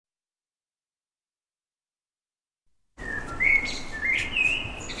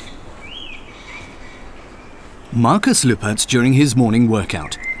Markus Lüpertz during his morning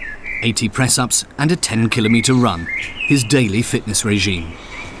workout. 80 press-ups and a 10-kilometre run, his daily fitness regime.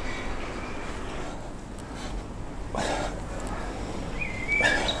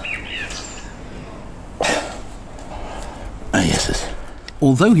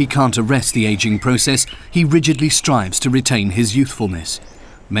 Although he can't arrest the ageing process, he rigidly strives to retain his youthfulness.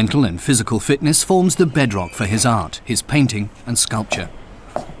 Mental and physical fitness forms the bedrock for his art, his painting and sculpture.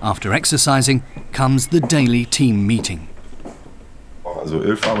 After exercising comes the daily team meeting.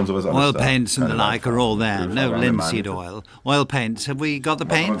 Oil paints and the like are all there. No linseed oil. Oil paints. Have we got the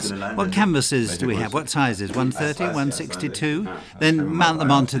paints? What canvases do we have? What sizes? 130, 162? Then mount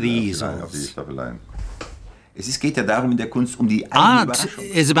them onto the easels. Art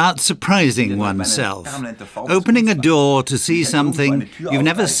is about surprising oneself, opening a door to see something you've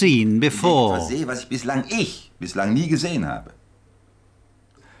never seen before.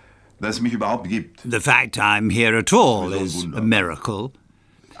 The fact I'm here at all is a miracle.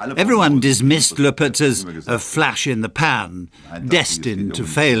 Everyone dismissed Lüpertz as a flash in the pan, destined to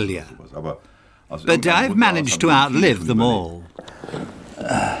failure. But I've managed to outlive them all.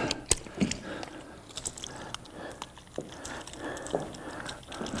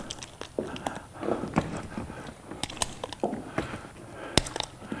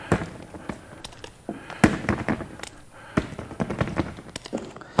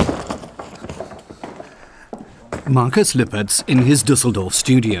 Markus Lüpertz in his Düsseldorf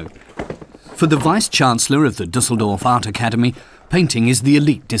studio. For the Vice-Chancellor of the Düsseldorf Art Academy, painting is the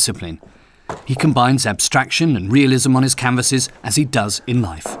elite discipline. He combines abstraction and realism on his canvases as he does in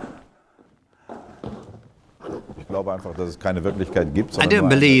life. I don't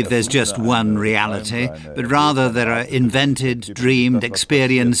believe there's just one reality, but rather there are invented, dreamed,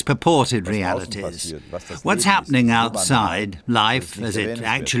 experienced, purported realities. What's happening outside, life as it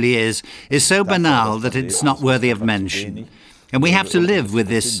actually is so banal that it's not worthy of mention. And we have to live with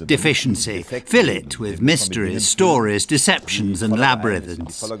this deficiency, fill it with mysteries, stories, deceptions and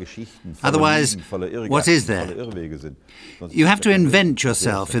labyrinths. Otherwise, what is there? You have to invent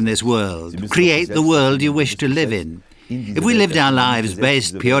yourself in this world, create the world you wish to live in. If we lived our lives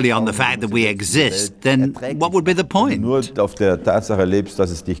based purely on the fact that we exist, then what would be the point?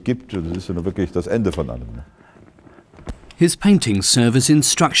 His paintings serve as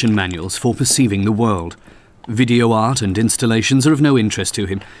instruction manuals for perceiving the world. Video art and installations are of no interest to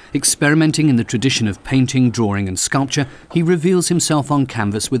him. Experimenting in the tradition of painting, drawing and sculpture, he reveals himself on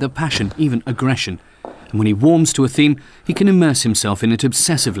canvas with a passion, even aggression. And when he warms to a theme, he can immerse himself in it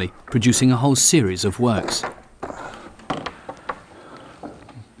obsessively, producing a whole series of works.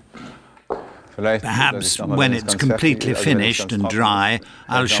 Perhaps when it's completely finished and dry,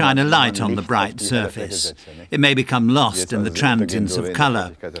 I'll shine a light on the bright surface. It may become lost in the transience of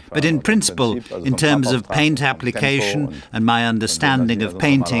colour, but in principle, in terms of paint application and my understanding of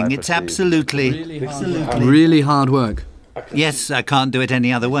painting, it's absolutely really hard work. Yes, I can't do it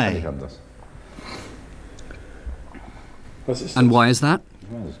any other way. And why is that?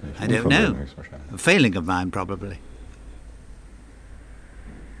 I don't know. A failing of mine, probably.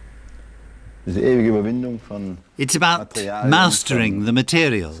 It's about mastering the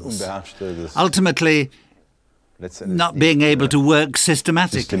materials, ultimately not being able to work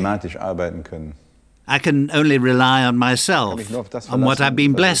systematically. I can only rely on myself, on what I've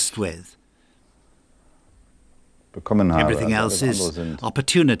been blessed with. Everything else is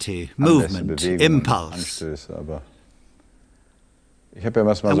opportunity, movement, impulse.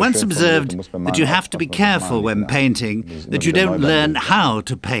 I once observed that you have to be careful when painting, that you don't learn how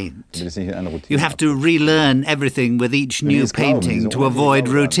to paint. You have to relearn everything with each new painting to avoid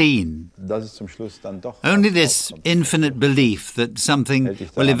routine. Only this infinite belief that something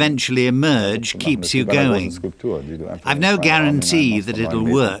will eventually emerge keeps you going. I've no guarantee that it'll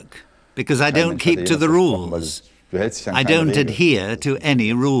work, because I don't keep to the rules. I don't adhere to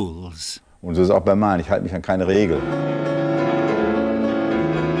any rules.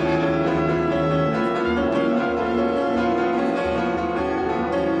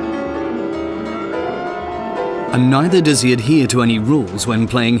 And neither does he adhere to any rules when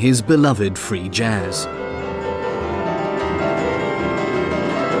playing his beloved free jazz.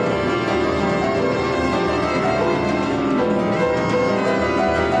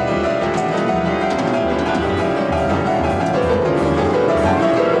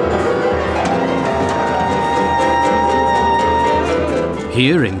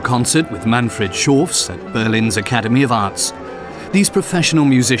 Here in concert with Manfred Schorfs at Berlin's Academy of Arts, these professional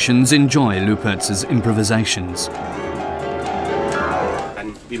musicians enjoy Lüpertz's improvisations.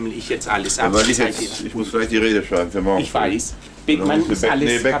 Dann wimmel ich jetzt alles ab. Aber ich muss vielleicht die Rede schreiben für morgen. Ich weiß. Beckmann ist alles.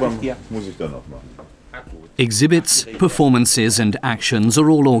 Nee, Beckmann muss ich dann noch machen. Exhibits, performances and actions are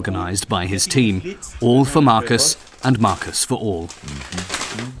all organised by his team. All for Markus and Markus for all.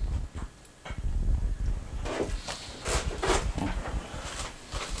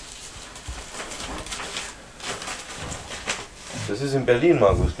 Das ist in Berlin,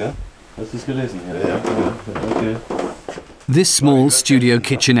 Markus, gell? Hast du es gelesen? Ja. Okay. This small studio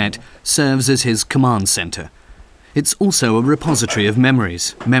kitchenette serves as his command centre. It's also a repository of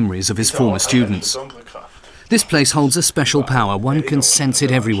memories of his former students. This place holds a special power. One can sense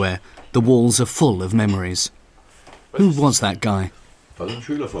it everywhere. The walls are full of memories. Who was that guy?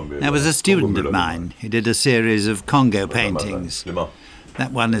 That was a student of mine. He did a series of Congo paintings.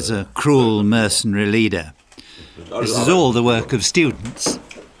 That one is a cruel mercenary leader. This is all the work of students.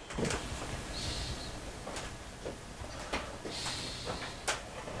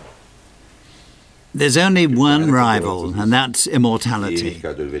 There's only one rival, and that's immortality.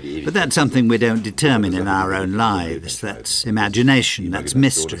 But that's something we don't determine in our own lives. That's imagination, that's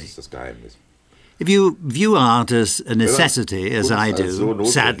mystery. If you view art as a necessity, as I do,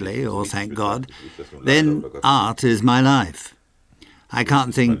 sadly, or thank God, then art is my life. I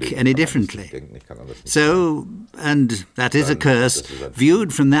can't think any differently. So, and that is a curse,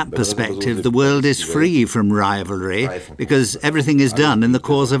 viewed from that perspective, the world is free from rivalry because everything is done in the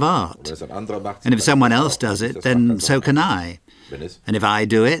cause of art. And if someone else does it, then so can I. And if I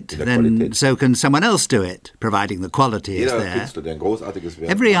do it, then so can someone else do it, providing the quality is there.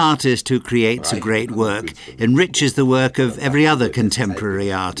 Every artist who creates a great work enriches the work of every other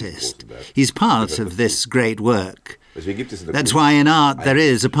contemporary artist. He's part of this great work. That's why in art there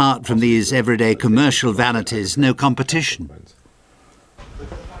is, apart from these everyday commercial vanities, no competition.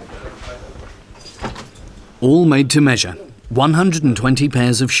 All made to measure. 120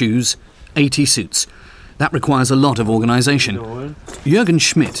 pairs of shoes, 80 suits. That requires a lot of organisation. Jürgen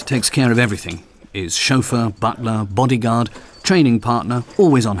Schmidt takes care of everything. Is chauffeur, butler, bodyguard, training partner,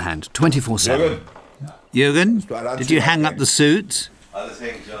 always on hand, 24/7. Jürgen, did you hang up the suits?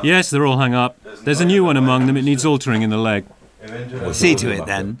 Yes, they're all hung up. There's a new one among them. It needs altering in the leg. See to it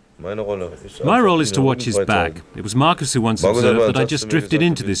then. My role is to watch his back. It was Markus who once observed that I just drifted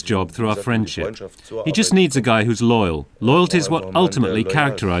into this job through our friendship. He just needs a guy who's loyal. Loyalty is what ultimately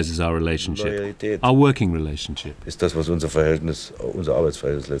characterises our relationship, our working relationship.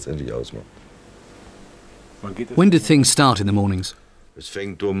 When do things start in the mornings?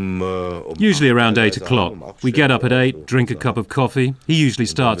 Usually around 8 o'clock. We get up at 8, drink a cup of coffee. He usually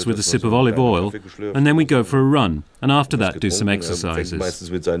starts with a sip of olive oil, and then we go for a run, and after that do some exercises.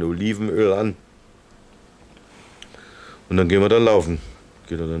 Und dann gehen wir dann laufen.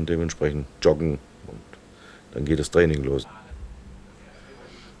 Geht dann dementsprechend joggen und dann geht das Training los.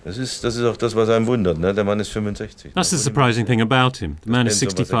 Das ist auch das, was einen wundert, ne? Der Mann ist 65. That's the surprising thing about him. The man is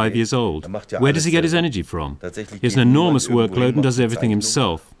 65 years old. Where does he get his energy from? He has an enormous workload and does everything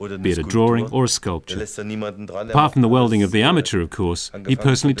himself, be it a drawing or a sculpture. Apart from the welding of the amateur, of course, he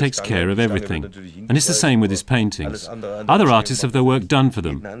personally takes care of everything. And it's the same with his paintings. Other artists have their work done for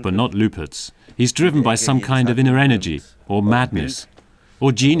them, but not Lüpertz. He's driven by some kind of inner energy, or madness,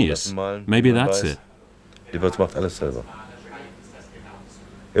 or genius. Maybe that's it. Lüpertz macht alles selber.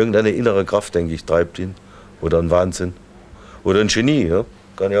 Irgendeine innere Kraft, denke ich, treibt ihn. Oder ein Wahnsinn. Oder ein Genie, ja?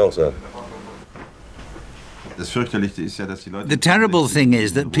 Kann ja auch sein. The terrible thing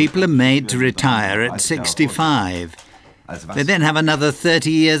is that people are made to retire at 65. They then have another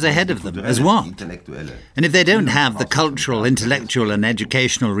 30 years ahead of them. As what? And if they don't have the cultural, intellectual and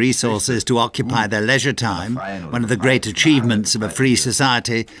educational resources to occupy their leisure time, one of the great achievements of a free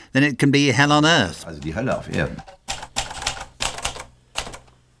society, then it can be hell on earth.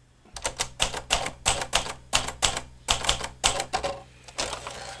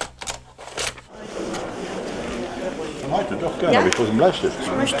 Doch gerne, aber ich muss einen Bleistift.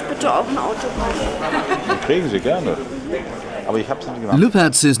 Ich möchte bitte auch ein Autogramm. Kriegen Sie gerne. Aber ich hab's nicht gemacht.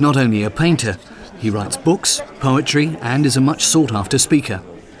 Lüpertz is not only a painter, he writes books, poetry and is a much sought after speaker.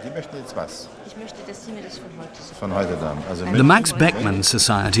 Sie möchten jetzt was? Ich möchte, dass Sie mir das von heute sagen. Von heute dann. Also The Max Beckmann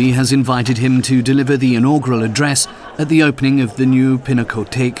Society has invited him to deliver the inaugural address at the opening of the new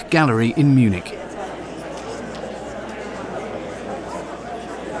Pinakothek Gallery in Munich.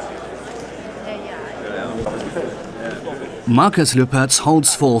 Markus Lüpertz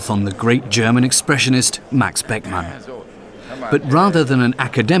holds forth on the great German expressionist Max Beckmann. But rather than an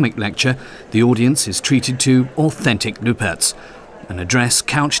academic lecture, the audience is treated to authentic Lüpertz, an address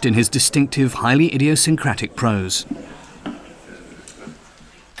couched in his distinctive, highly idiosyncratic prose.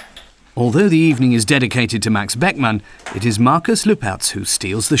 Although the evening is dedicated to Max Beckmann, it is Markus Lüpertz who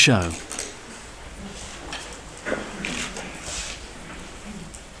steals the show.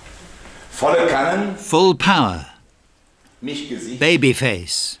 Full power, baby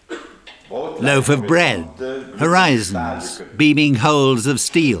face, loaf of bread, horizons, beaming holes of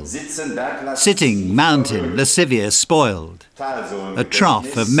steel, sitting, mountain, lascivious, spoiled, a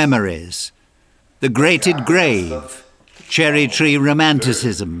trough of memories, the grated grave, cherry tree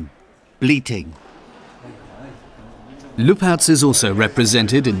romanticism, bleating. Lüpertz is also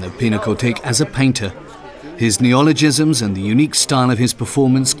represented in the Pinakothek as a painter. His neologisms and the unique style of his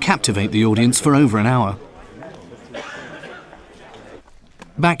performance captivate the audience for over an hour.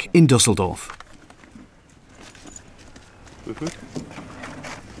 Back in Düsseldorf.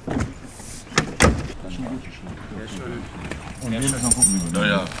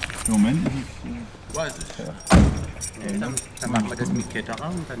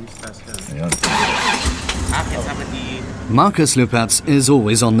 Markus Lüpertz is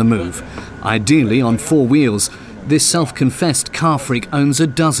always on the move, ideally on 4 wheels. This self-confessed car freak owns a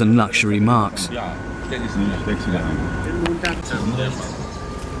dozen luxury marques.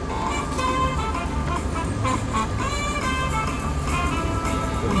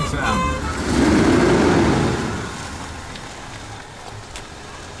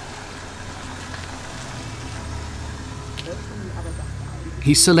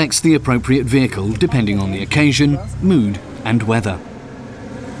 He selects the appropriate vehicle depending on the occasion, mood and weather.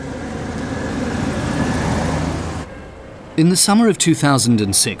 In the summer of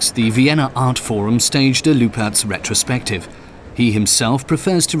 2006, the Vienna Art Forum staged a Lüpertz retrospective. He himself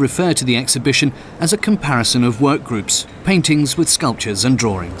prefers to refer to the exhibition as a comparison of work groups, paintings with sculptures and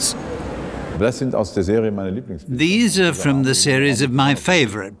drawings. These are from the series of my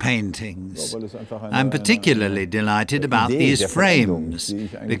favourite paintings. I'm particularly delighted about these frames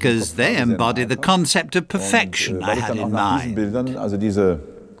because they embody the concept of perfection I had in mind.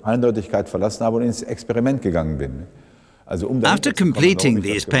 After completing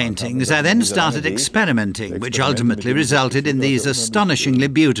these paintings, I then started experimenting, which ultimately resulted in these astonishingly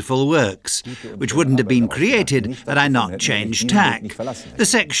beautiful works, which wouldn't have been created had I not changed tack. The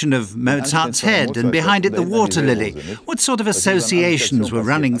section of Mozart's head, and behind it the water lily. What sort of associations were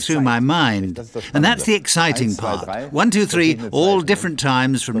running through my mind? And that's the exciting part. 1, 2, 3, all different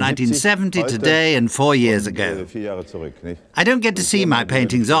times from 1970, today, and 4 years ago. I don't get to see my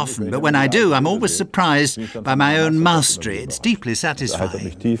paintings often, but when I do, I'm always surprised by my own mastery. It's deeply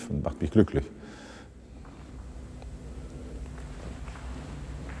satisfying.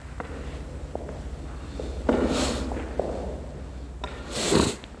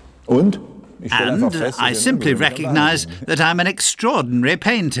 And I simply recognize that I'm an extraordinary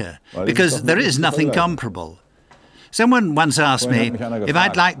painter, because there is nothing comparable. Someone once asked me if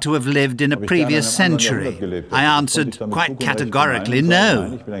I'd like to have lived in a previous century. I answered quite categorically,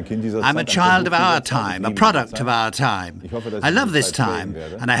 no. I'm a child of our time, a product of our time. I love this time,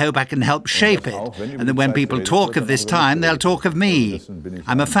 and I hope I can help shape it, and that when people talk of this time, they'll talk of me.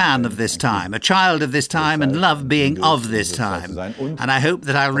 I'm a fan of this time, a child of this time, and love being of this time, and I hope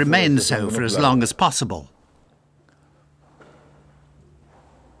that I'll remain so for as long as possible.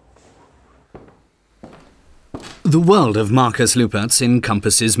 The world of Markus Lüpertz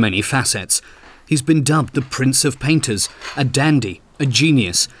encompasses many facets. He's been dubbed the Prince of Painters, a dandy, a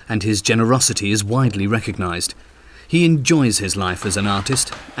genius, and his generosity is widely recognised. He enjoys his life as an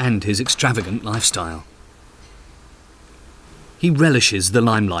artist and his extravagant lifestyle. He relishes the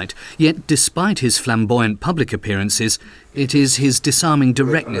limelight, yet despite his flamboyant public appearances, it is his disarming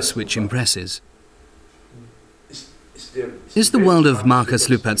directness which impresses. Is the world of Markus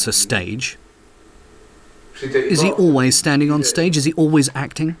Lüpertz a stage? Is he always standing on stage? Is he always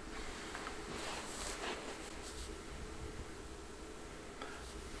acting?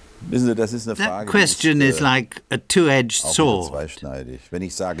 That question is like a two-edged sword.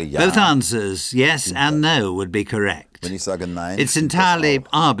 Both answers, yes and no, would be correct. It's entirely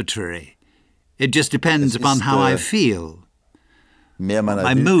arbitrary. It just depends upon how I feel.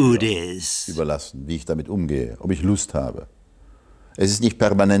 My mood is. Wie ich damit umgehe, ob ich Lust habe. Es ist nicht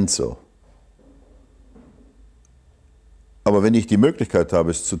permanent so. Aber wenn ich die Möglichkeit habe,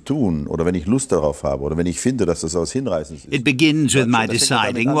 es zu tun, oder wenn ich Lust darauf habe, oder wenn ich finde, dass das aus hinreißend ist. It begins with my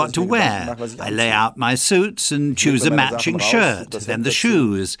deciding what to wear. I lay out my suits and choose a matching shirt, then the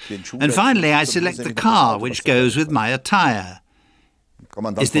shoes, and finally I select the car which goes with my attire.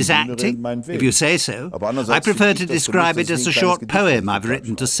 Is this acting? If you say so. I prefer to describe it as a short poem I've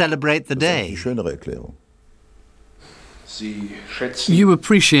written to celebrate the day. You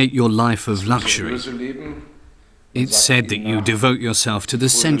appreciate your life of luxury. It's said that you devote yourself to the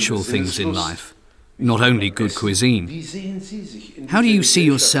sensual things in life. not only good cuisine. How do you see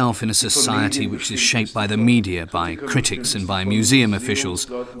yourself in a society which is shaped by the media, by critics and by museum officials,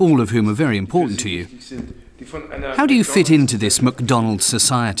 all of whom are very important to you? How do you fit into this McDonald's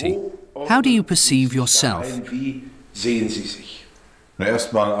society? How do you perceive yourself?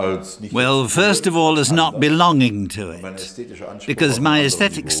 Well, first of all, as not belonging to it, because my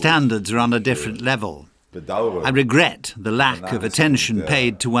aesthetic standards are on a different level. I regret the lack of attention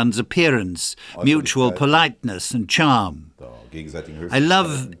paid to one's appearance, mutual politeness and charm. I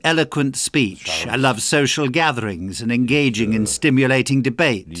love eloquent speech, I love social gatherings and engaging in stimulating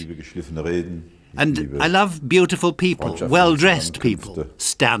debate. And I love beautiful people, well-dressed people,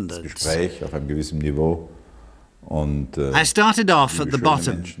 standards. I started off at the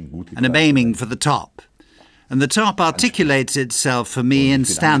bottom and am aiming for the top. And the top articulates itself for me in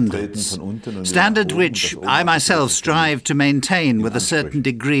standards. Standards which I myself strive to maintain with a certain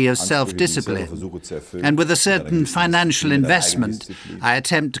degree of self-discipline. And with a certain financial investment, I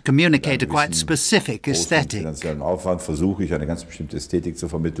attempt to communicate a quite specific aesthetic. Versuche ich eine ganz bestimmte Ästhetik zu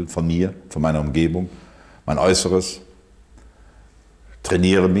vermitteln, von mir, von meiner Umgebung, mein Äußeres,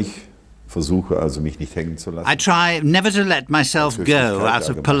 trainiere mich. I try never to let myself go out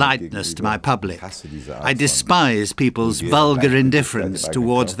of politeness to my public. I despise people's vulgar indifference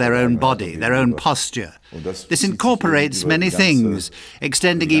towards their own body, their own posture. This incorporates many things,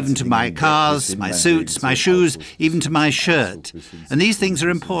 extending even to my cars, my suits, my shoes, even to my shirt. And these things are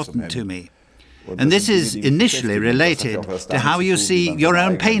important to me. And this is initially related to how you see your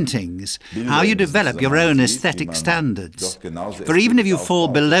own paintings, how you develop your own aesthetic standards. For even if you fall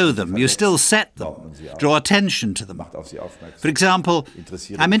below them, you still set them, draw attention to them. For example,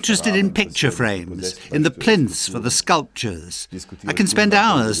 I'm interested in picture frames, in the plinths for the sculptures. I can spend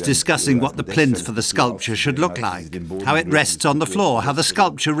hours discussing what the plinth for the sculpture should look like, how it rests on the floor, how the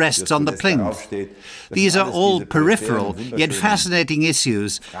sculpture rests on the plinth. These are all peripheral, yet fascinating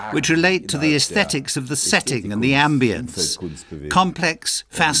issues which relate to the aesthetics of the setting and the ambience. Complex,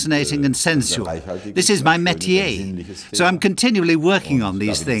 fascinating and sensual. This is my métier. So I'm continually working on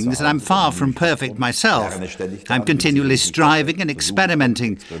these things, and I'm far from perfect myself. I'm continually striving and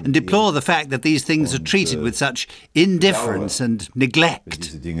experimenting, and deplore the fact that these things are treated with such indifference and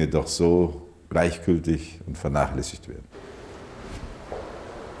neglect.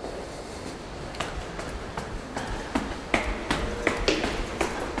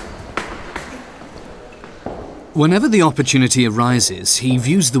 Whenever the opportunity arises, he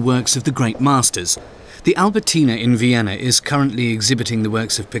views the works of the great masters. The Albertina in Vienna is currently exhibiting the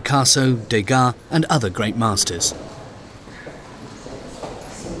works of Picasso, Degas and other great masters.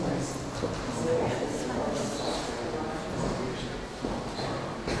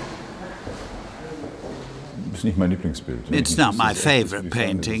 It's not my favourite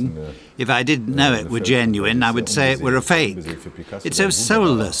painting. If I didn't know it were genuine, I would say it were a fake. It's so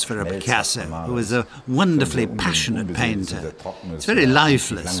soulless for a Picasso, who is a wonderfully passionate painter. It's very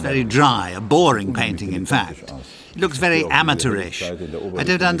lifeless, very dry, a boring painting, in fact. It looks very amateurish. I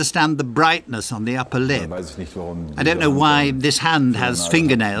don't understand the brightness on the upper lip. I don't know why this hand has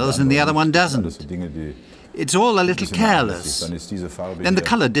fingernails and the other one doesn't. It's all a little careless. Then the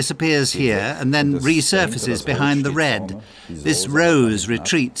colour disappears here and then resurfaces behind the red. This rose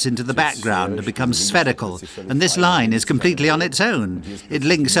retreats into the background and becomes spherical, and this line is completely on its own. It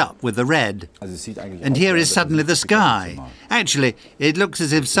links up with the red. And here is suddenly the sky. Actually, it looks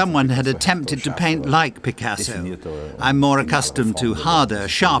as if someone had attempted to paint like Picasso. I'm more accustomed to harder,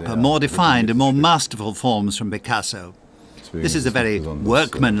 sharper, more defined and more masterful forms from Picasso. This is a very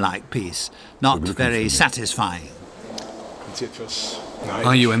workmanlike piece, not very satisfying.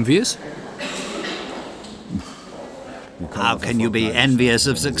 Are you envious? How can you be envious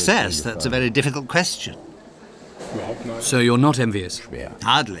of success? That's a very difficult question. So you're not envious?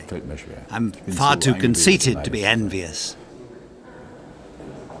 Hardly. I'm far too conceited to be envious.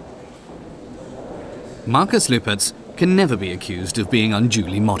 Markus Lüpertz can never be accused of being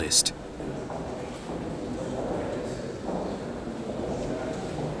unduly modest.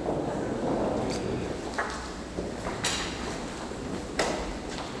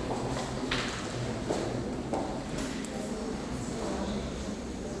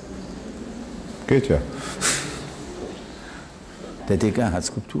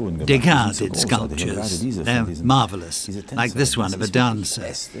 Degas did sculptures. They're marvellous, like this one of a dancer.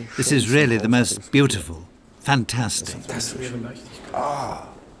 This is really the most beautiful, fantastic.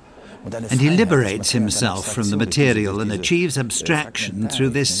 and he liberates himself from the material and achieves abstraction through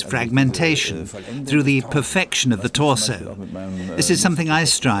this fragmentation, through the perfection of the torso. This is something I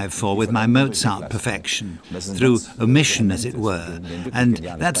strive for with my Mozart perfection, through omission, as it were, and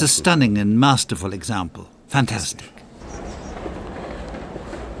that's a stunning and masterful example. Fantastic.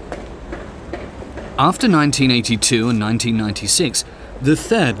 After 1982 and 1996, the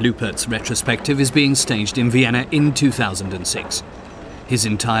third Lüpertz retrospective is being staged in Vienna in 2006. His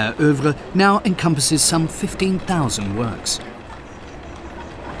entire oeuvre now encompasses some 15,000 works.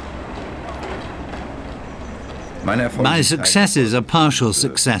 My successes are partial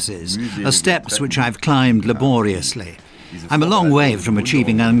successes, are steps which I've climbed laboriously. I'm a long way from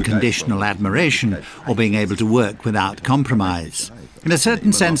achieving unconditional admiration or being able to work without compromise. In a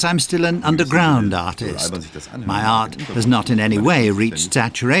certain sense, I'm still an underground artist. My art has not in any way reached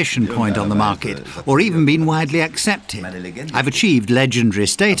saturation point on the market or even been widely accepted. I've achieved legendary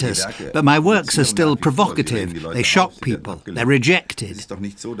status, but my works are still provocative. They shock people. They're rejected.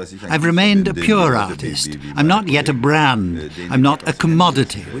 I've remained a pure artist. I'm not yet a brand. I'm not a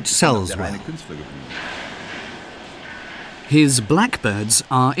commodity which sells well. His blackbirds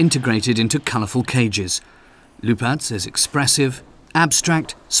are integrated into colourful cages. Lüpertz is expressive,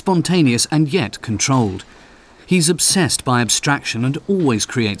 abstract, spontaneous and yet controlled. He's obsessed by abstraction and always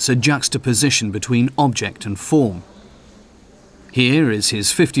creates a juxtaposition between object and form. Here is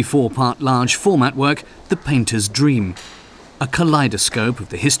his 54-part large format work, The Painter's Dream, a kaleidoscope of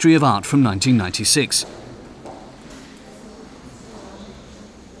the history of art from 1996.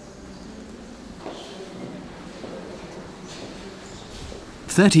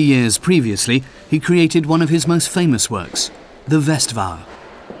 "30 years previously, he created one of his most famous works, the Westwall.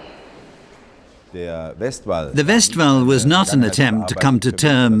 The Westwall was not an attempt to come to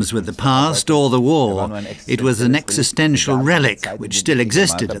terms with the past or the war. It was an existential relic which still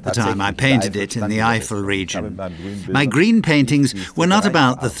existed at the time I painted it in the Eifel region. My green paintings were not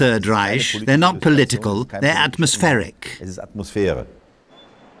about the Third Reich, they're not political, they're atmospheric.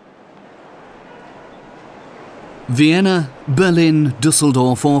 Vienna, Berlin,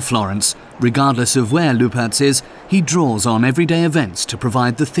 Dusseldorf or Florence, regardless of where Lüpertz is, he draws on everyday events to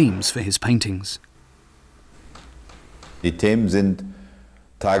provide the themes for his paintings.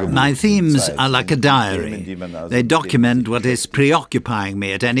 My themes are like a diary. They document what is preoccupying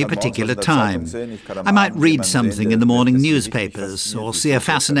me at any particular time. I might read something in the morning newspapers or see a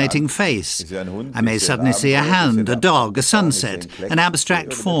fascinating face. I may suddenly see a hand, a dog, a sunset, an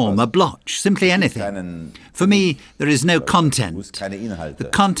abstract form, a blotch, simply anything. For me, there is no content. The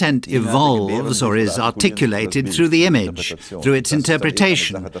content evolves or is articulated through the image, through its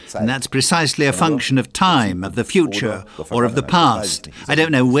interpretation, and that's precisely a function of time, of the future, or of the past. I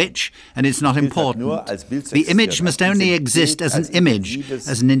don't know which, and it's not important. The image must only exist as an image,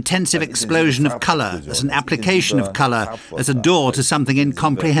 as an intensive explosion of colour, as an application of colour, as a door to something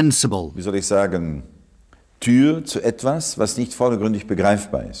incomprehensible. Tür zu etwas, was nicht vordergründig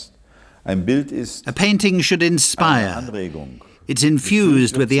begreifbar ist. A painting should inspire. It's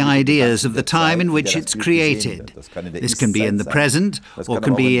infused with the ideas of the time in which it's created. This can be in the present, or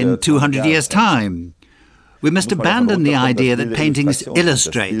can be in 200 years' time. We must abandon the idea that paintings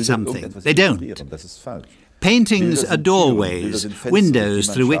illustrate something. They don't. Paintings are doorways, windows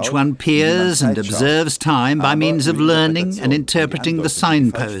through which one peers and observes time by means of learning and interpreting the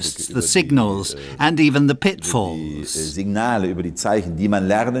signposts, the signals, and even the pitfalls.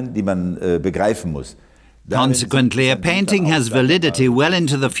 Consequently, a painting has validity well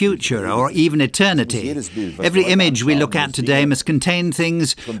into the future or even eternity. Every image we look at today must contain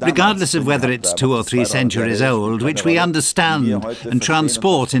things, regardless of whether it's 2 or 3 centuries old, which we understand and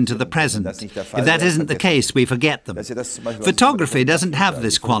transport into the present. If that isn't the case, we forget them. Photography doesn't have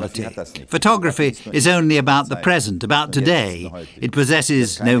this quality. Photography is only about the present, about today. It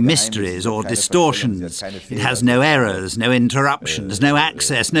possesses no mysteries or distortions. It has no errors, no interruptions, no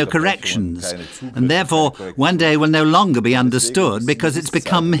access, no corrections. And therefore, one day will no longer be understood because it's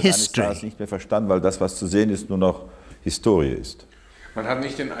become history.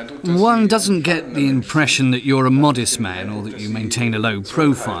 One doesn't get the impression that you're a modest man or that you maintain a low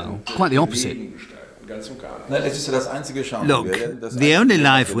profile. Quite the opposite. Look, the only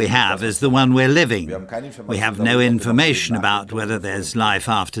life we have is the one we're living. We have no information about whether there's life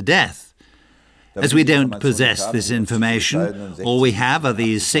after death. As we don't possess this information, all we have are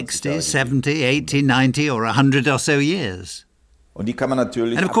these 60, 70, 80, 90 or 100 or so years.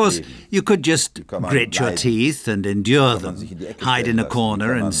 And of course, you could just grit your teeth and endure them, hide in a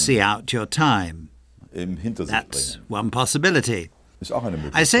corner and see out your time. That's one possibility.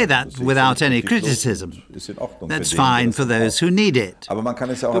 I say that without any criticism. That's fine for those who need it.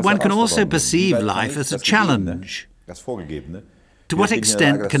 But one can also perceive life as a challenge. To what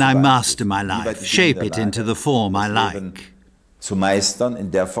extent can I master my life, shape it into the form I like?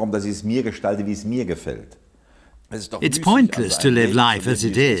 It's pointless to live life as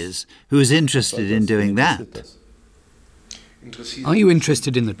it is. Who is interested in doing that? Are you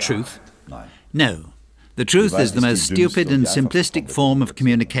interested in the truth? No. The truth is the most stupid and simplistic form of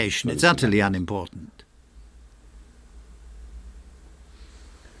communication. It's utterly unimportant.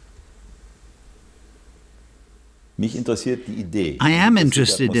 I am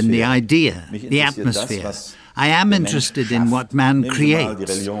interested in the idea, the atmosphere. I am interested in what man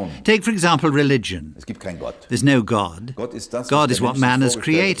creates. Take, for example, religion. There's no God. God is what man has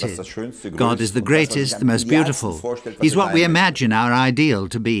created. God is the greatest, the most beautiful. He's what we imagine our ideal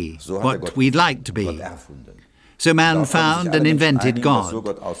to be, what we'd like to be. So man found and invented God,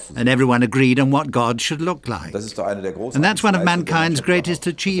 and everyone agreed on what God should look like. And that's one of mankind's greatest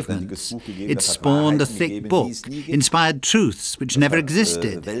achievements. It spawned a thick book, inspired truths which never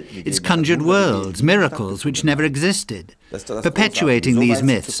existed. It's conjured worlds, miracles which never existed, perpetuating these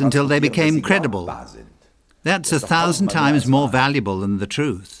myths until they became credible. That's 1,000 times more valuable than the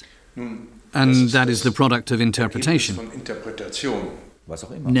truth. And that is the product of interpretation.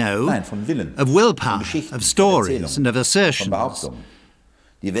 No, of willpower, of stories and of assertions.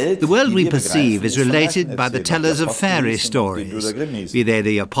 The world we perceive is related by the tellers of fairy stories, be they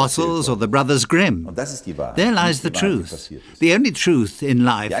the apostles or the brothers Grimm. There lies the truth. The only truth in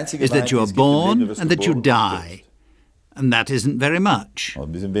life is that you are born and that you die. And that isn't very much.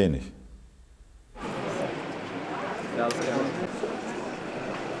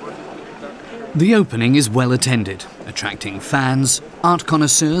 The opening is well attended, attracting fans, art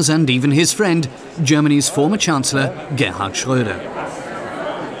connoisseurs and even his friend, Germany's former Chancellor, Gerhard Schröder.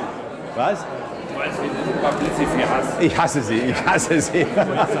 Was? Ich hasse Sie, ich hasse Sie.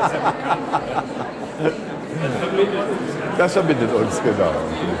 Das verbindet uns, genau.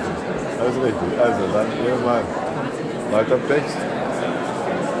 Das ist richtig. Also, dann irgendwann weiter Text.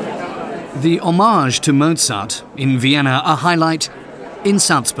 The homage to Mozart, in Vienna a highlight, in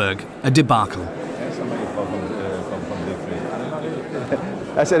Salzburg a debacle.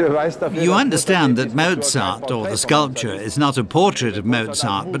 You understand that Mozart, or the sculpture, is not a portrait of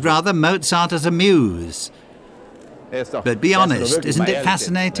Mozart, but rather Mozart as a muse. But be honest, isn't it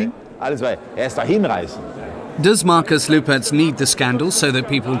fascinating? Does Markus Lüpertz need the scandal so that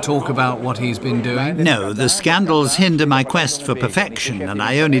people talk about what he's been doing? No, the scandals hinder my quest for perfection, and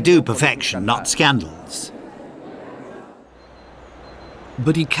I only do perfection, not scandals.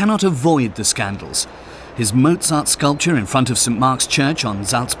 But he cannot avoid the scandals. His Mozart sculpture in front of St. Mark's Church on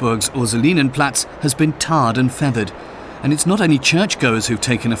Salzburg's Ursulinenplatz has been tarred and feathered. And it's not only churchgoers who've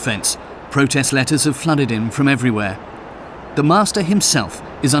taken offence. Protest letters have flooded in from everywhere. The master himself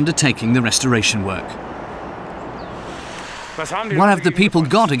is undertaking the restoration work. What have the people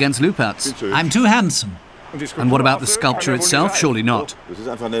got against Lüpertz? I'm too handsome. And what about the sculpture itself? Surely not.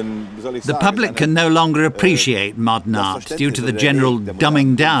 The public can no longer appreciate modern art due to the general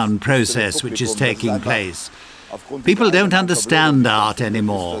dumbing down process which is taking place. People don't understand art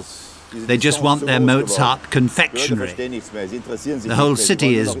anymore. They just want their Mozart confectionery. The whole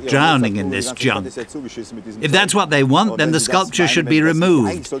city is drowning in this junk. If that's what they want, then the sculpture should be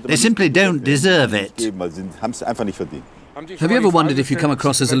removed. They simply don't deserve it. Have you ever wondered if you come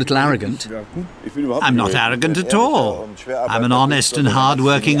across as a little arrogant? I'm not arrogant at all. I'm an honest and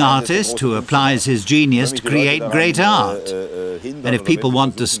hard-working artist who applies his genius to create great art. And if people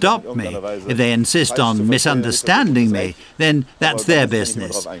want to stop me, if they insist on misunderstanding me, then that's their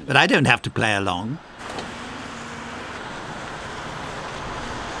business. But I don't have to play along.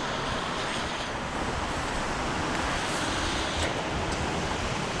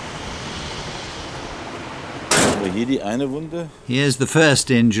 Here's the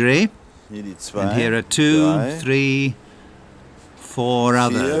first injury, and here are 2, 3, 4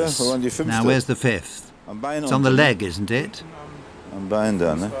 others. Now where's the fifth? It's on the leg, isn't it?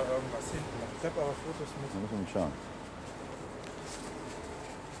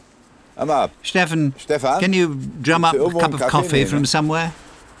 Stefan, can you drum up a cup of coffee from somewhere?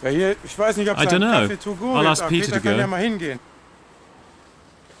 I don't know. I'll ask Peter to go.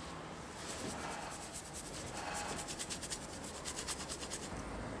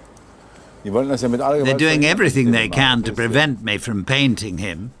 They're doing everything they can to prevent me from painting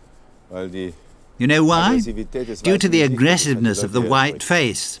him. You know why? Due to the aggressiveness of the white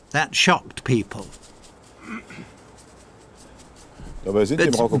face. That shocked people.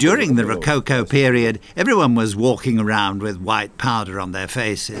 But during the Rococo period, everyone was walking around with white powder on their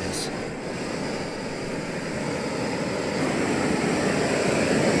faces.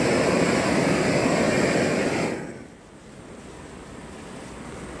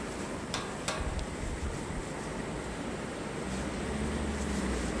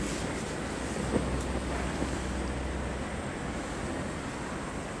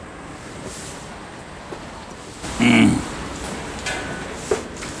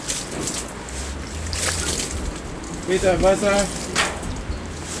 Peter, Wasser.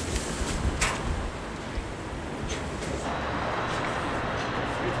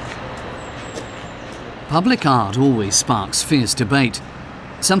 Public art always sparks fierce debate,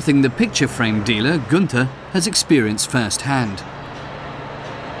 something the picture frame dealer Gunther has experienced firsthand.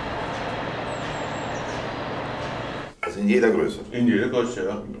 In jeder Größe? In jeder Größe,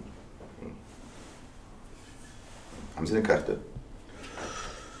 ja. Haben Sie eine Karte?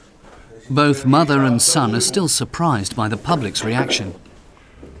 Both mother and son are still surprised by the public's reaction.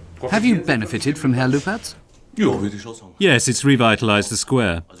 Have you benefited from Herr Lüpertz? Yes, it's revitalised the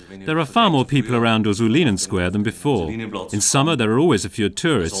square. There are far more people around Ursulinen Square than before. In summer there are always a few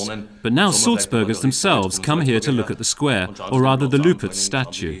tourists, but now Salzburgers themselves come here to look at the square, or rather the Lüpertz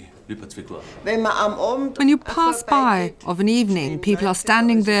statue. When you pass by of an evening, people are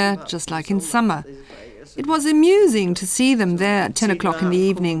standing there just like in summer. It was amusing to see them there at 10 o'clock in the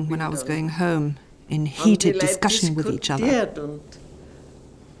evening when I was going home, in heated discussion with each other.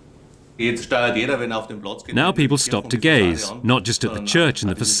 Now people stop to gaze, not just at the church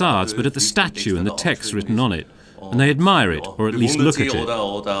and the facades, but at the statue and the text written on it. And they admire it, or at least look at it.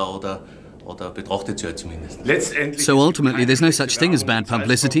 So ultimately there's no such thing as bad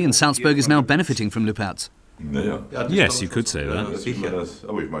publicity, and Salzburg is now benefiting from Lüpertz. Yes, you could say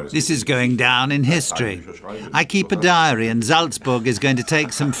that. This is going down in history. I keep a diary, and Salzburg is going to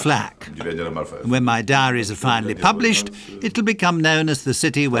take some flack. When my diaries are finally published, it'll become known as the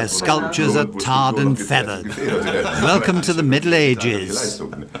city where sculptures are tarred and feathered. Welcome to the Middle Ages.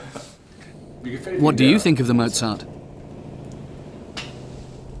 What do you think of the Mozart?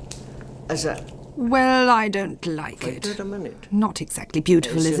 Well, I don't like it. Not exactly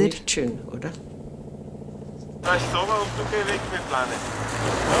beautiful, is it?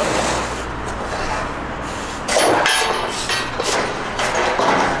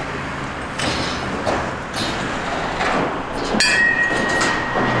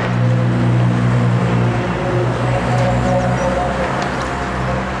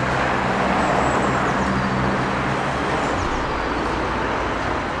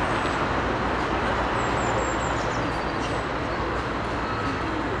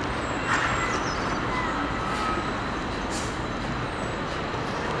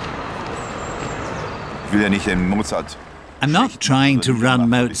 I'm not trying to run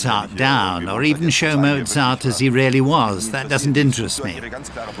Mozart down or even show Mozart as he really was. That doesn't interest me.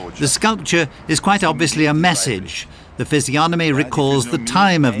 The sculpture is quite obviously a message. The physiognomy recalls the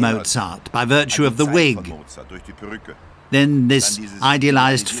time of Mozart by virtue of the wig. Then this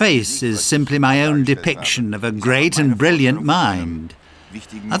idealized face is simply my own depiction of a great and brilliant mind.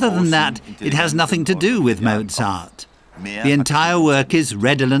 Other than that, it has nothing to do with Mozart. The entire work is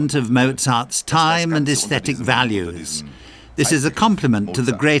redolent of Mozart's time and aesthetic values. This is a compliment to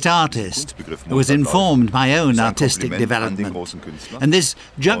the great artist, who has informed my own artistic development. And this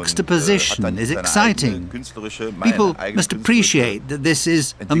juxtaposition is exciting. People must appreciate that this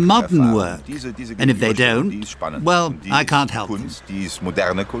is a modern work. And if they don't, well, I can't help them.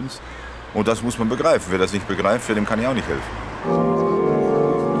 Und das muss man begreifen. Wer das nicht begreift, dem kann ich auch nicht helfen.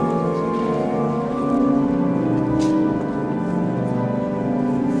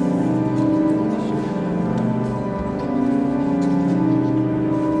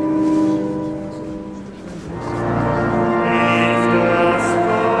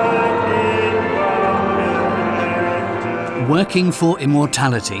 Working for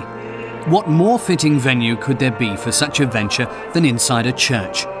immortality. What more fitting venue could there be for such a venture than inside a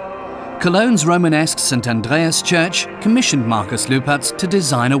church? Cologne's Romanesque St. Andreas Church commissioned Markus Lüpertz to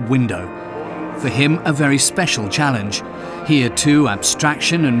design a window. For him, a very special challenge. Here too,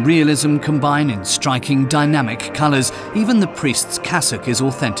 abstraction and realism combine in striking, dynamic colours. Even the priest's cassock is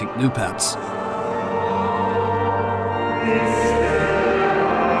authentic Lüpertz.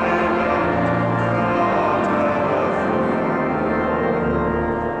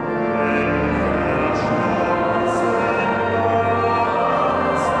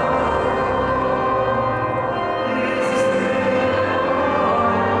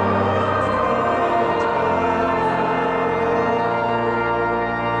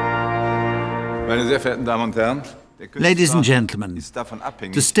 Meine sehr verehrten Damen und Herren, Ladies and gentlemen,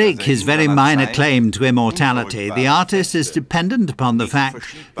 to stake his very minor claim to immortality, the artist is dependent upon the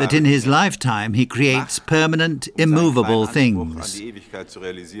fact that in his lifetime he creates permanent, immovable things.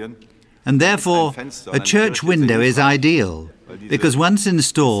 And therefore, a church window is ideal, because once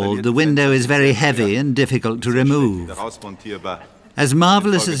installed, the window is very heavy and difficult to remove. As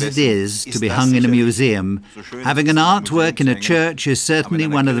marvellous as it is to be hung in a museum, having an artwork in a church is certainly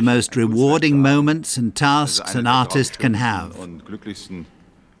one of the most rewarding moments and tasks an artist can have.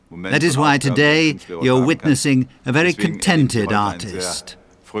 That is why today you're witnessing a very contented artist.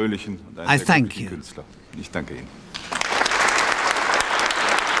 I thank you.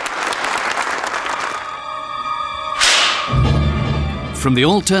 From the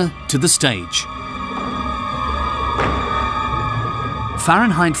altar to the stage.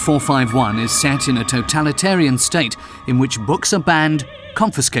 Fahrenheit 451 is set in a totalitarian state in which books are banned,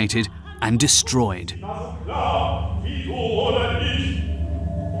 confiscated and destroyed.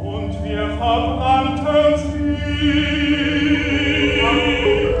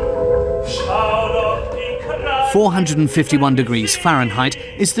 (451°F)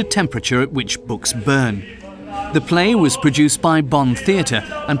 is the temperature at which books burn. The play was produced by Bonn Theatre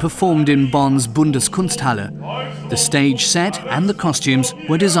and performed in Bonn's Bundeskunsthalle. The stage set and the costumes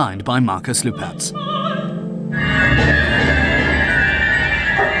were designed by Markus Lüpertz.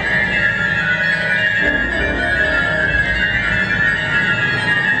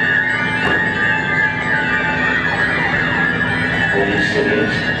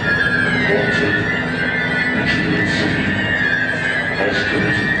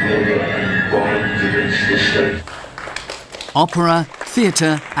 Opera,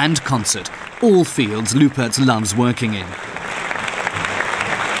 theatre and concert, all fields Lüpertz loves working in.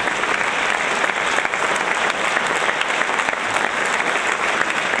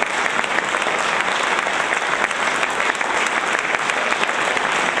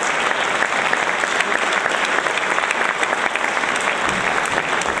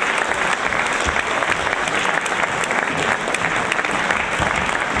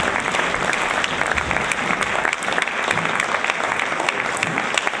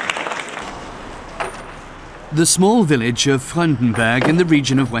 The small village of Freundenberg in the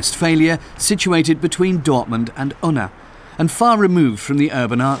region of Westphalia, situated between Dortmund and Unna, and far removed from the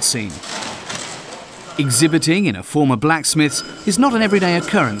urban art scene. Exhibiting in a former blacksmith's is not an everyday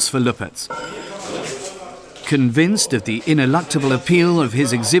occurrence for Lüpertz. Convinced of the ineluctable appeal of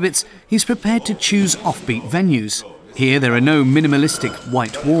his exhibits, he's prepared to choose offbeat venues. Here there are no minimalistic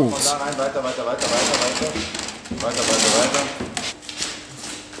white walls.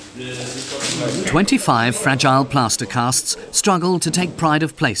 25 fragile plaster casts struggle to take pride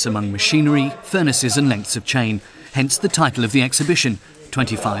of place among machinery, furnaces and lengths of chain, hence the title of the exhibition,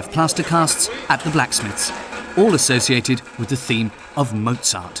 25 plaster casts at the blacksmiths, all associated with the theme of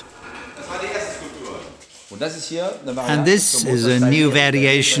Mozart. And this is a new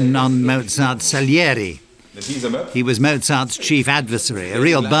variation on Mozart's Salieri. He was Mozart's chief adversary, a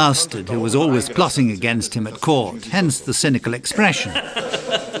real bastard who was always plotting against him at court, hence the cynical expression.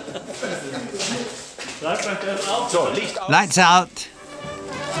 Lights out.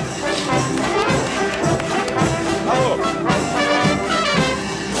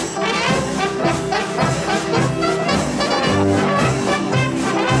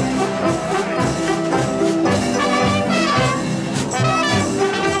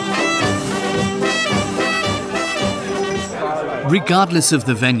 Regardless of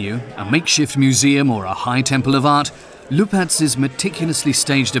the venue, a makeshift museum or a high temple of art, Lüpertz's meticulously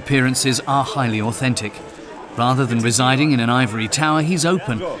staged appearances are highly authentic. Rather than residing in an ivory tower, he's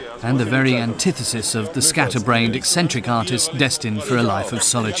open, and the very antithesis of the scatterbrained, eccentric artist destined for a life of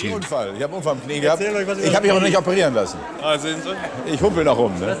solitude.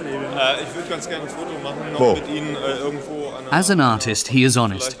 As an artist, he is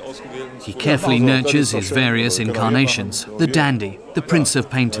honest. He carefully nurtures his various incarnations: the dandy, the prince of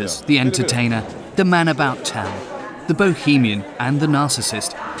painters, the entertainer, the man about town, the bohemian and the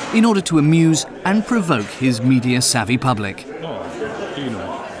narcissist, in order to amuse and provoke his media-savvy public.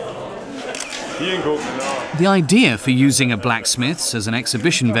 The idea for using a blacksmith's as an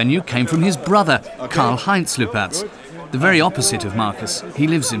exhibition venue came from his brother, Karl-Heinz Lüpertz, the very opposite of Markus. He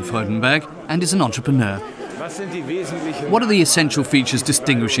lives in Freudenberg and is an entrepreneur. What are the essential features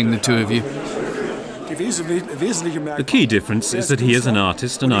distinguishing the two of you? The key difference is that he is an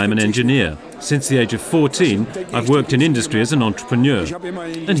artist and I'm an engineer. Since the age of 14, I've worked in industry as an entrepreneur,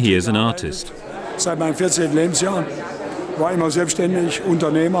 and he is an artist. Seit meinem 14. Lebensjahr war immer selbstständig,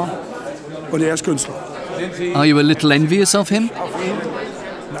 Unternehmer und er ist Künstler. Are you a little envious of him?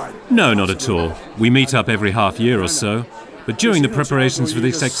 Nein. No, not at all. We meet up every half year or so. But during the preparations for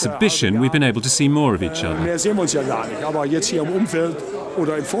this exhibition, we've been able to see more of each other.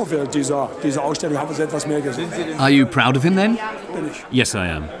 Are you proud of him then? Yes, I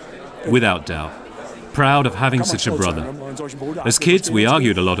am. Without doubt. Proud of having such a brother. As kids, we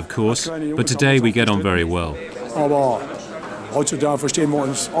argued a lot, of course, but today we get on very well.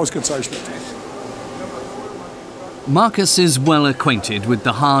 Markus is well acquainted with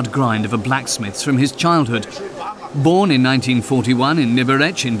the hard grind of a blacksmith from his childhood. Born in 1941 in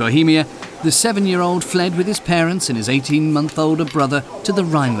Liberec in Bohemia, the 7-year-old fled with his parents and his 18-month older brother to the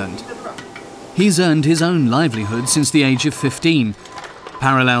Rhineland. He's earned his own livelihood since the age of 15.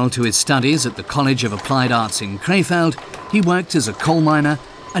 Parallel to his studies at the College of Applied Arts in Krefeld, he worked as a coal miner,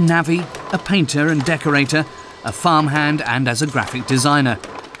 a navvy, a painter and decorator, a farmhand and as a graphic designer.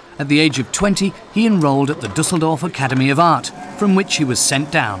 At the age of 20, he enrolled at the Düsseldorf Academy of Art, from which he was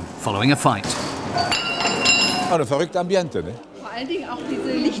sent down following a fight. Ein verrücktes Ambiente, ne? Vor allen Dingen auch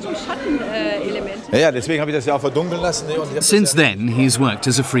diese Licht- und Schattenelemente. Ja, deswegen habe ich das ja auch verdunkeln lassen. Since then, he's worked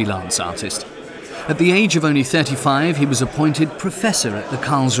as a freelance artist. At the age of only 35, he was appointed professor at the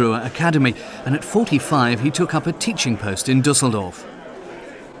Karlsruhe Academy, and at 45, he took up a teaching post in Düsseldorf.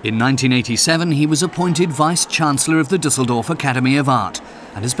 In 1987, he was appointed Vice-Chancellor of the Düsseldorf Academy of Art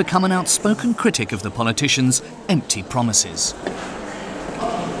and has become an outspoken critic of the politicians' empty promises.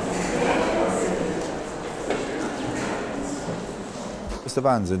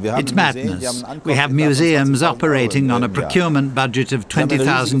 It's madness. We have museums operating on a procurement budget of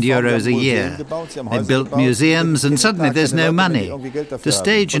 20,000 euros a year. They built museums and suddenly there's no money. To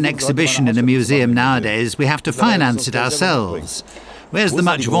stage an exhibition in a museum nowadays, we have to finance it ourselves. Where's the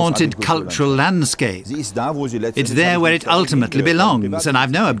much-vaunted cultural landscape? It's there where it ultimately belongs, and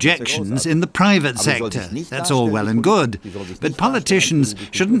I've no objections in the private sector. That's all well and good. But politicians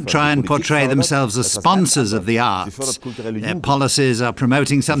shouldn't try and portray themselves as sponsors of the arts. Their policies are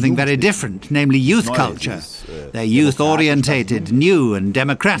promoting something very different, namely youth culture. They're youth-orientated, new and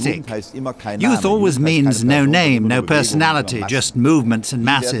democratic. Youth always means no name, no personality, just movements and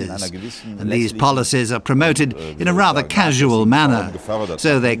masses. And these policies are promoted in a rather casual manner.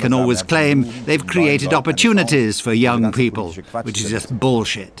 So they can always claim they've created opportunities for young people, which is just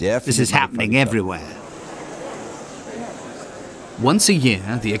bullshit. This is happening everywhere. Once a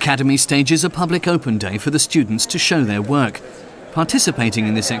year, the Academy stages a public open day for the students to show their work. Participating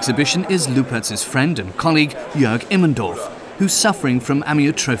in this exhibition is Lüpertz's friend and colleague Jörg Immendorf, who's suffering from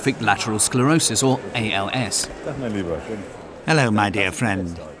amyotrophic lateral sclerosis, or ALS. Hello, my dear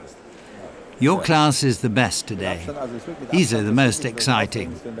friend. Your class is the best today. These are the most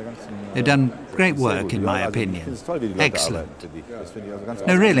exciting. They've done great work, in my opinion. Excellent.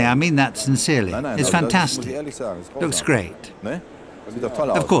 No, really, I mean that sincerely. It's fantastic. Looks great.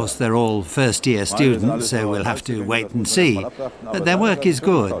 Of course, they're all first-year students, so we'll have to wait and see. But their work is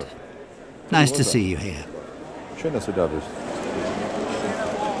good. Nice to see you here. Schön, dass du da bist.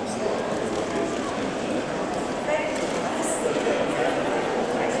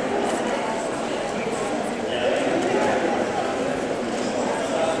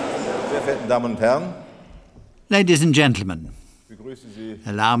 Ladies and gentlemen,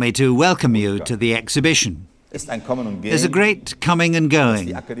 allow me to welcome you to the exhibition. There's a great coming and going,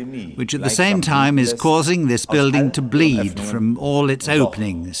 which at the same time is causing this building to bleed from all its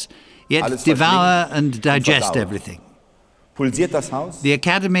openings, yet devour and digest everything. The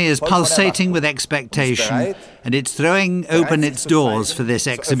Academy is pulsating with expectation, and it's throwing open its doors for this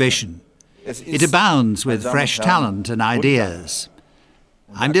exhibition. It abounds with fresh talent and ideas.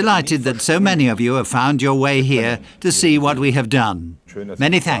 I'm delighted that so many of you have found your way here to see what we have done.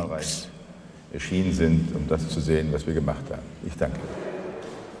 Many thanks.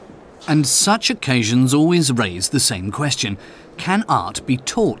 And such occasions always raise the same question. Can art be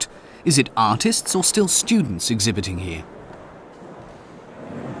taught? Is it artists or still students exhibiting here?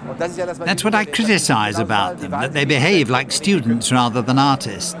 That's what I criticize about them, that they behave like students rather than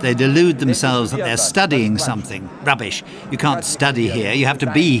artists. They delude themselves that they're studying something. Rubbish. You can't study here, you have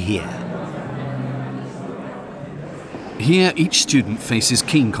to be here. Here, each student faces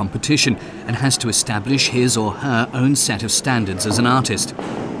keen competition and has to establish his or her own set of standards as an artist,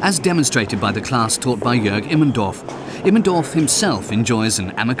 as demonstrated by the class taught by Jörg Immendorf. Immendorf himself enjoys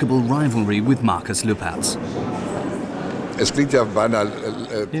an amicable rivalry with Markus Lüpertz.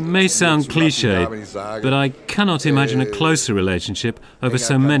 It may sound cliched, but I cannot imagine a closer relationship over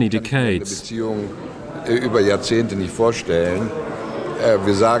so many decades.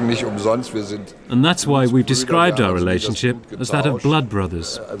 And that's why we've described our relationship as that of blood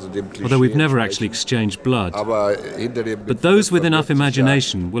brothers, although we've never actually exchanged blood. But those with enough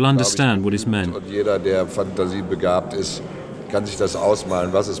imagination will understand what is meant.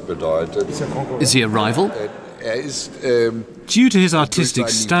 Is he a rival? Due to his artistic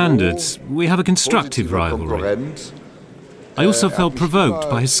standards, we have a constructive rivalry. I also felt provoked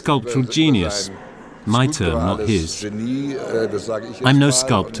by his sculptural genius. My term, not his. I'm no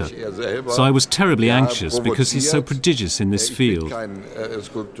sculptor, so I was terribly anxious because he's so prodigious in this field.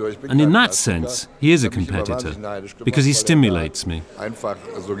 And in that sense, he is a competitor, because he stimulates me.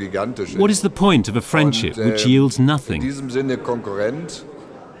 What is the point of a friendship which yields nothing?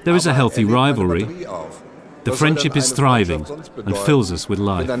 There is a healthy rivalry. The friendship is thriving and fills us with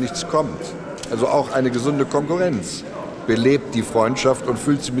life. Also auch eine gesunde Konkurrenz belebt die Freundschaft und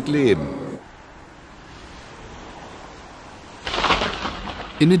füllt sie mit Leben.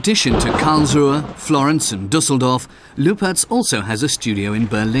 In addition to Karlsruhe, Florence and Düsseldorf, Lüpertz also has a studio in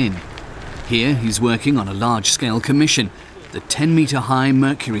Berlin. Here he's working on a large-scale commission, the 10-metre-high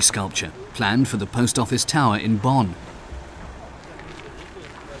Mercury sculpture, planned for the post office tower in Bonn.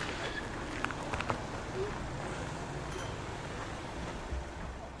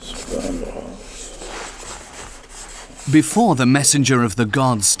 Before the messenger of the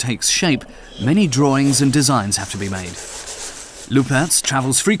gods takes shape, many drawings and designs have to be made. Lüpertz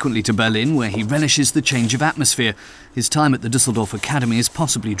travels frequently to Berlin, where he relishes the change of atmosphere. His time at the Düsseldorf Academy is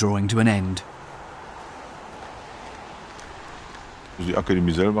possibly drawing to an end.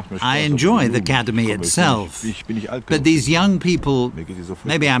 I enjoy the academy itself, but these young people,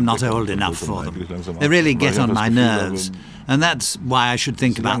 maybe I'm not old enough for them. They really get on my nerves, and that's why I should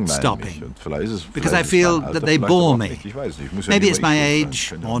think about stopping. Because I feel that they bore me. Maybe it's my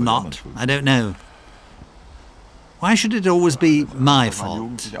age, or not, I don't know. Why should it always be my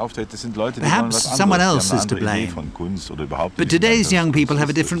fault? Perhaps someone else is to blame. But today's young people have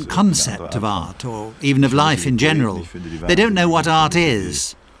a different concept of art, or even of life in general. They don't know what art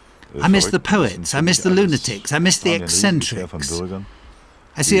is. I miss the poets, I miss the lunatics, I miss the eccentrics.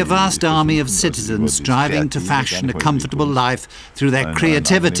 I see a vast army of citizens striving to fashion a comfortable life through their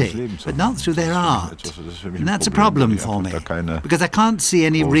creativity, but not through their art. And that's a problem for me, because I can't see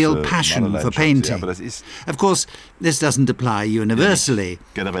any real passion for painting. Of course, this doesn't apply universally,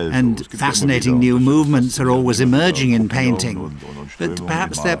 and fascinating new movements are always emerging in painting, but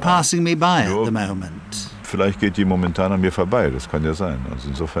perhaps they're passing me by at the moment. Vielleicht geht die momentan an mir vorbei, das kann ja sein. Also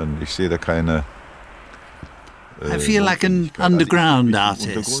insofern, ich sehe da keine... I feel like an underground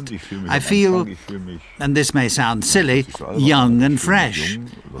artist. I feel, and this may sound silly, young and fresh,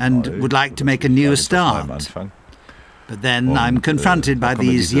 and would like to make a new start. But then I'm confronted by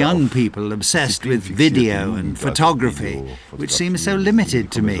these young people obsessed with video and photography, which seems so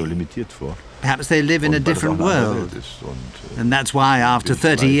limited to me. Perhaps they live in a different world. And that's why, after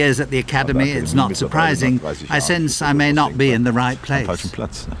 30 years at the Academy, it's not surprising, I sense I may not be in the right place.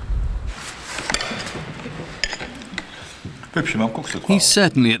 He's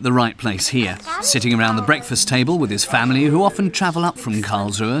certainly at the right place here, sitting around the breakfast table with his family, who often travel up from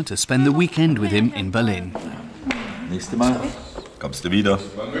Karlsruhe to spend the weekend with him in Berlin. Nächste Mal kommst du wieder.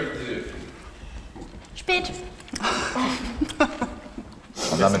 Spät.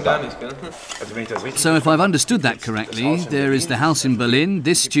 So if I've understood that correctly, there is the house in Berlin,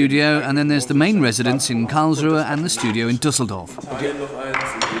 this studio, and then there's the main residence in Karlsruhe and the studio in Düsseldorf.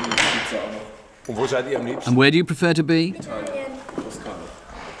 And where do you prefer to be?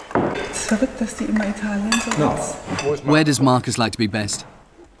 Where does Markus like to be best?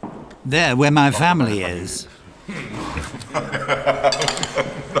 There, where my family is.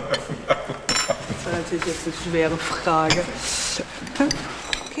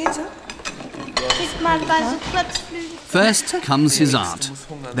 First comes his art,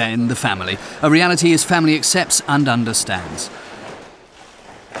 then the family. A reality his family accepts and understands.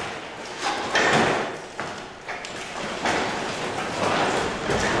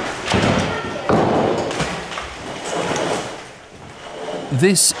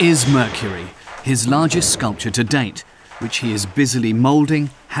 This is Mercury, his largest sculpture to date, which he is busily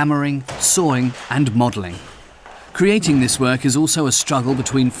moulding, hammering, sawing and modelling. Creating this work is also a struggle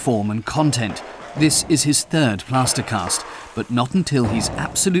between form and content. This is his third plaster cast, but not until he's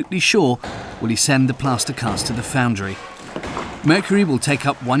absolutely sure will he send the plaster cast to the foundry. Mercury will take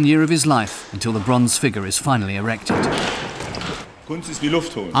up 1 year of his life until the bronze figure is finally erected.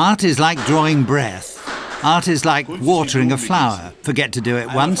 Art is like drawing breath. Art is like watering a flower. Forget to do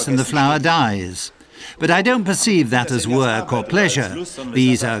it once and the flower dies. But I don't perceive that as work or pleasure.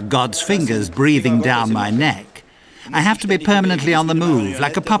 These are God's fingers breathing down my neck. I have to be permanently on the move,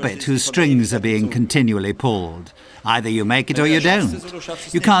 like a puppet whose strings are being continually pulled. Either you make it or you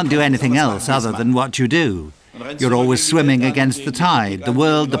don't. You can't do anything else other than what you do. You're always swimming against the tide, the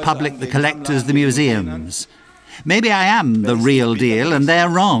world, the public, the collectors, the museums. Maybe I am the real deal and they're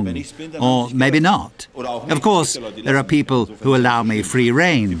wrong, or maybe not. Of course, there are people who allow me free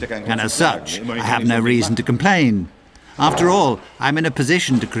rein, and as such, I have no reason to complain. After all, I'm in a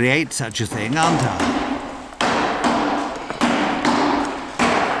position to create such a thing, aren't I?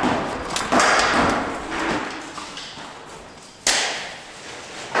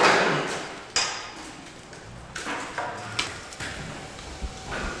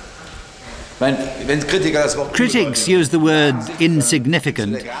 Critics use the word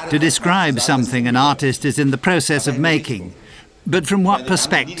insignificant to describe something an artist is in the process of making. But from what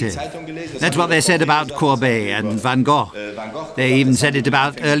perspective? That's what they said about Courbet and Van Gogh. They even said it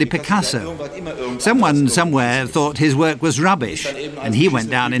about early Picasso. Someone somewhere thought his work was rubbish, and he went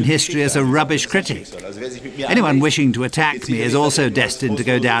down in history as a rubbish critic. Anyone wishing to attack me is also destined to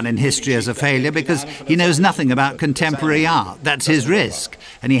go down in history as a failure because he knows nothing about contemporary art. That's his risk,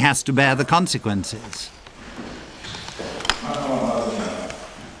 and he has to bear the consequences.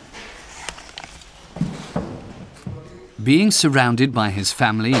 Being surrounded by his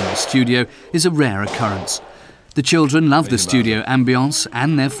family in the studio is a rare occurrence. The children love the studio ambience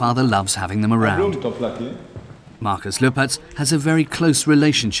and their father loves having them around. Markus Lüpertz has a very close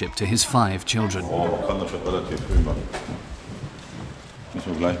relationship to his 5 children. Müssen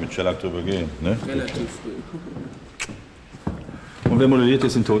wir gleich mit Shellac drüber gehen, ne? Relativ früh. Und wer modelliert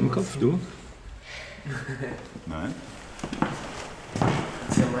jetzt den Totenkopf? Du? Nein.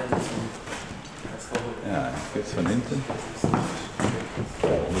 Ja, jetzt von hinten.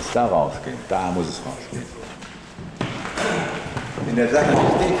 Muss da rausgehen. Da muss es rausgehen. In der Sache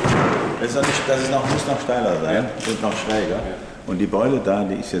richtig. Muss noch steiler sein und noch schräger. Und die Beule da,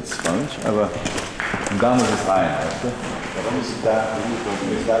 die ist jetzt falsch, aber und da muss es rein, weißt du? Warum ist es da?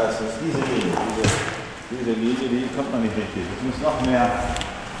 Diese Linie, die kommt noch nicht richtig. Es muss noch mehr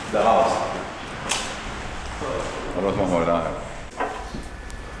da raus. Aber das machen wir da.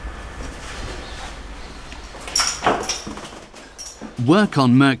 Work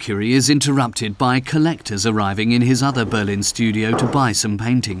on Mercury is interrupted by collectors arriving in his other Berlin studio to buy some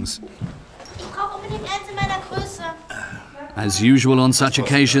paintings. As usual on such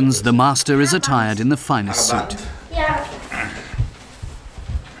occasions, the master is attired in the finest suit.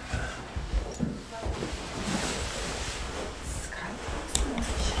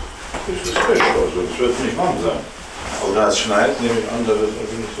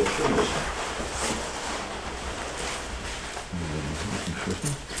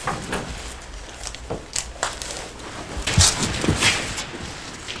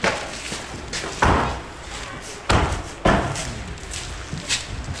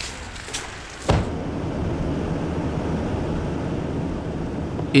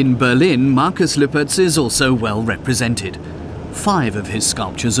 In Berlin, Markus Lüpertz is also well represented. 5 of his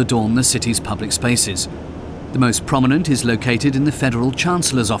sculptures adorn the city's public spaces. The most prominent is located in the Federal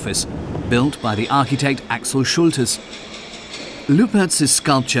Chancellor's office, built by the architect Axel Schultes. Lüpertz's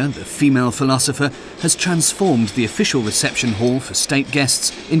sculpture, The Female Philosopher, has transformed the official reception hall for state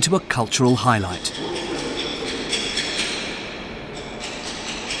guests into a cultural highlight.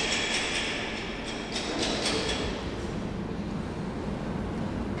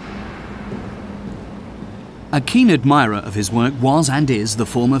 A keen admirer of his work was and is the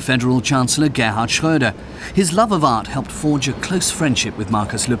former Federal Chancellor Gerhard Schröder. His love of art helped forge a close friendship with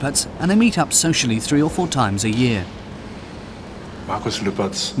Markus Lüpertz, and they meet up socially 3 or 4 times a year. Markus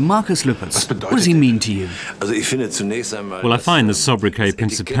Lüpertz. Markus Lüpertz. What does he mean to you? Well, I find the sobriquet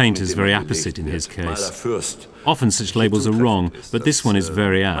Prince of Painters very apposite in his case. Often such labels are wrong, but this one is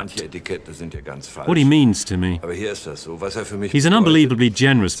very apt. What he means to me. He's an unbelievably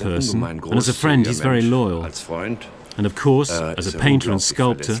generous person, and as a friend he's very loyal. And of course, as a painter and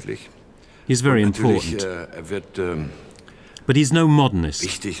sculptor, he's very important. But he's no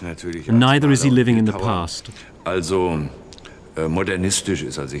modernist, and neither is he living in the past.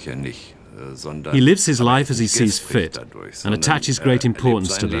 He lives his life as he sees fit, and attaches great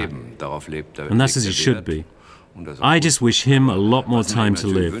importance to that. And that's as it should be. I just wish him a lot more time to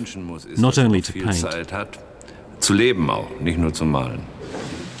live, not only to paint.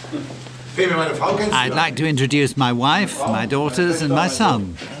 I'd like to introduce my wife, my daughters, and my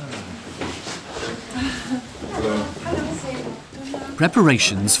son.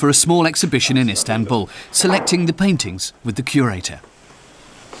 Preparations for a small exhibition in Istanbul, selecting the paintings with the curator.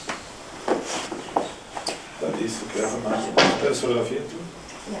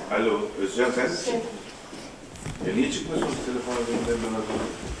 Okay.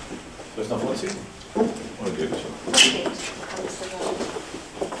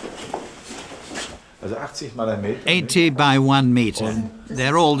 80 by 1 meter.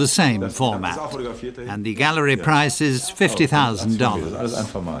 They're all the same format. And the gallery price is $50,000. Das ist ein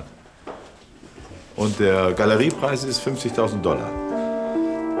Format. Und der Galeriepreis ist $50.000.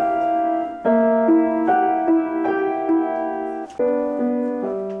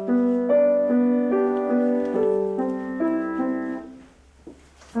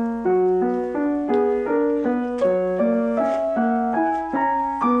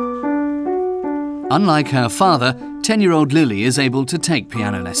 Unlike her father, 10-year-old Lily is able to take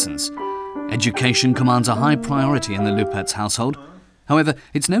piano lessons. Education commands a high priority in the Lüpertz household. However,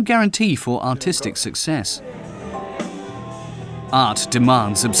 it's no guarantee for artistic success. Art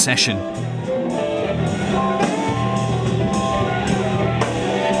demands obsession.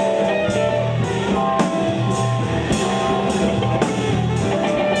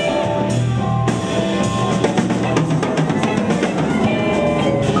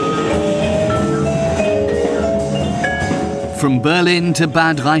 From Berlin to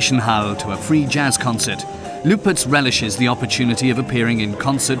Bad Reichenhall to a free jazz concert, Lüpertz relishes the opportunity of appearing in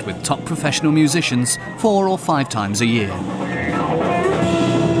concert with top professional musicians 4 or 5 times a year.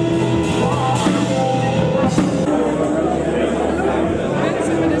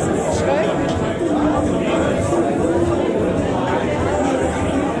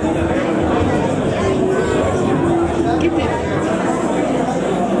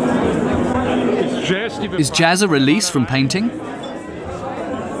 Is jazz a release from painting?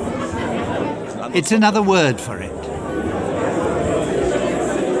 It's another word for it.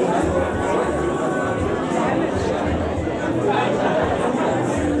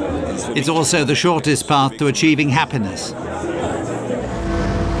 It's also the shortest path to achieving happiness.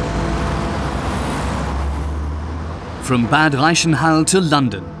 From Bad Reichenhall to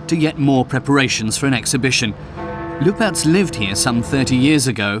London, to yet more preparations for an exhibition. Lüpertz lived here some 30 years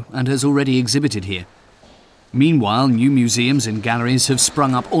ago and has already exhibited here. Meanwhile, new museums and galleries have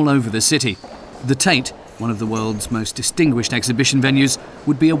sprung up all over the city. The Tate, one of the world's most distinguished exhibition venues,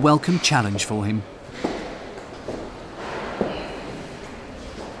 would be a welcome challenge for him.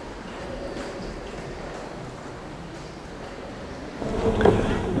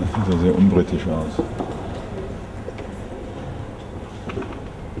 Das sieht sehr unbritisch aus.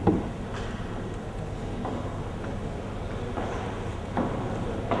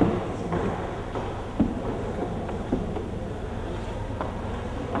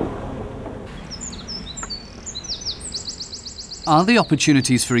 Are the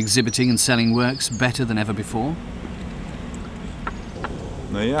opportunities for exhibiting and selling works better than ever before?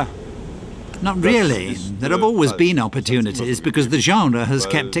 Naja. Not really. There have always been opportunities because the genre has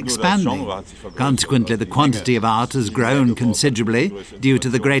kept expanding. Consequently, the quantity of art has grown considerably due to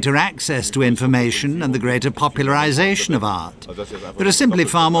the greater access to information and the greater popularization of art. There are simply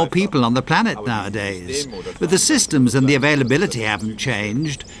far more people on the planet nowadays. But the systems and the availability haven't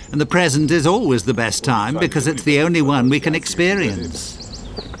changed, and the present is always the best time because it's the only one we can experience.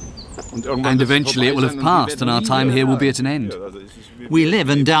 And eventually it will have passed and our time here will be at an end. We live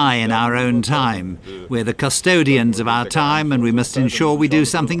and die in our own time. We're the custodians of our time and we must ensure we do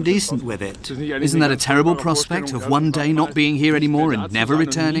something decent with it. Isn't that a terrible prospect of one day not being here anymore and never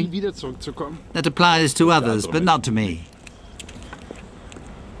returning? That applies to others, but not to me.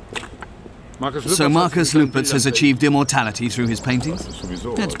 So Markus Lüpertz has achieved immortality through his paintings?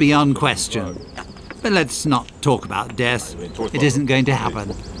 That's beyond question. But let's not talk about death. It isn't going to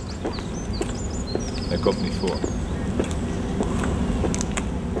happen. Kommt nicht vor.